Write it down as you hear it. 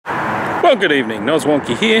Well, good evening,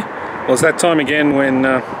 Noswonky here. Well, it's that time again when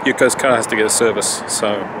Yuko's car has to get a service, so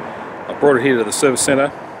I brought it here to the service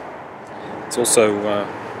centre. It's also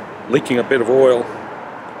leaking a bit of oil,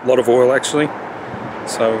 a lot of oil actually,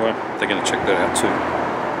 so they're going to check that out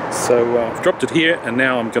too. So I've dropped it here and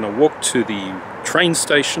now I'm going to walk to the train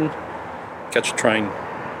station, catch a train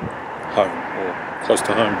home, or close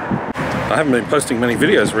to home. I haven't been posting many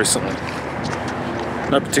videos recently,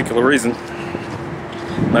 no particular reason.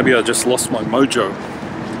 Maybe I just lost my mojo.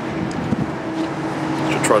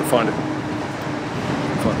 Should try to find it.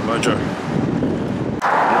 Find the mojo.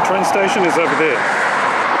 And the train station is over there.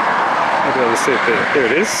 I'll be able to see it there. There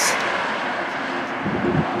it is.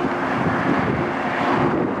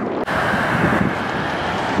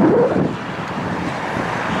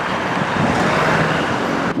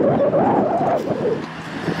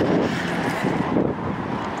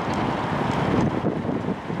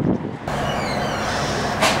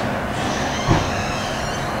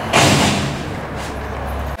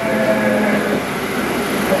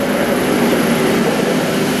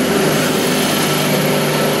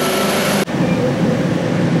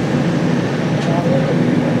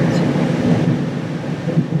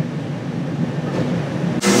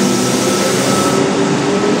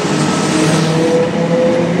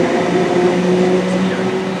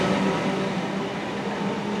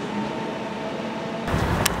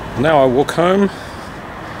 Now I walk home,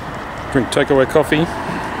 drink takeaway coffee.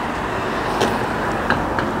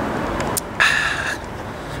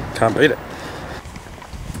 Can't beat it.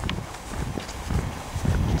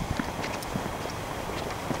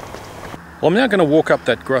 Well, I'm now going to walk up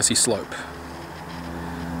that grassy slope.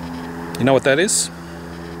 You know what that is?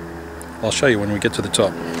 I'll show you when we get to the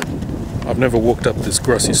top. I've never walked up this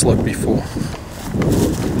grassy slope before.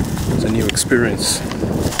 It's a new experience.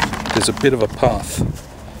 There's a bit of a path.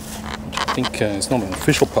 I think it's not an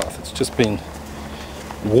official path, it's just been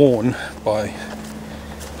worn by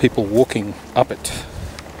people walking up it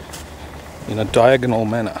in a diagonal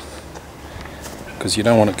manner, because you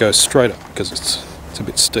don't want to go straight up because it's a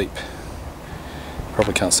bit steep.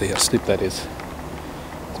 Probably can't see how steep that is.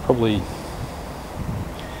 It's probably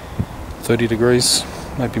 30 degrees,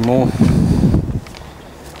 maybe more.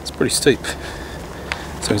 It's pretty steep.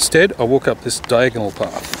 So instead I walk up this diagonal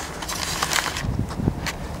path.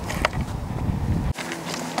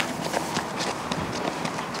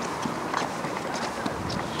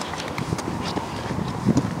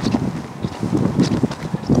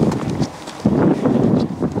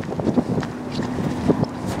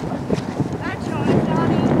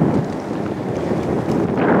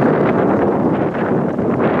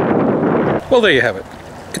 Well, there you have it.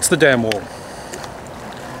 It's the damn wall.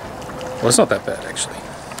 Well, it's not that bad, actually.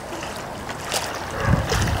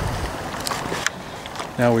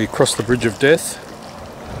 Now we cross the Bridge of Death.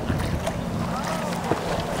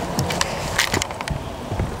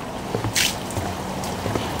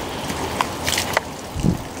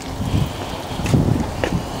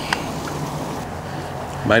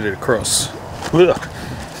 Made it across. Ugh.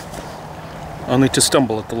 Only to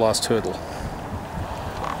stumble at the last hurdle.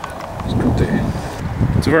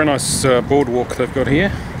 It's a very nice boardwalk they've got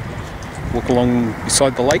here. Walk along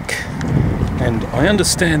beside the lake, and I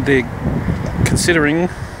understand they're considering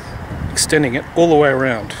extending it all the way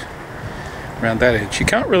around that edge. You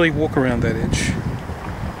can't really walk around that edge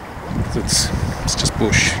because it's just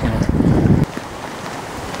bush, you know.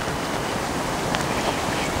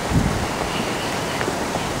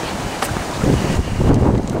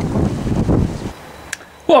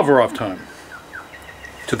 Well, I've arrived home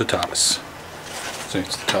to the Tardis. So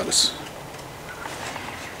it's the Tardis.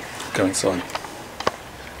 Go inside.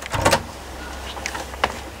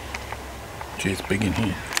 Gee, it's big in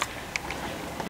here.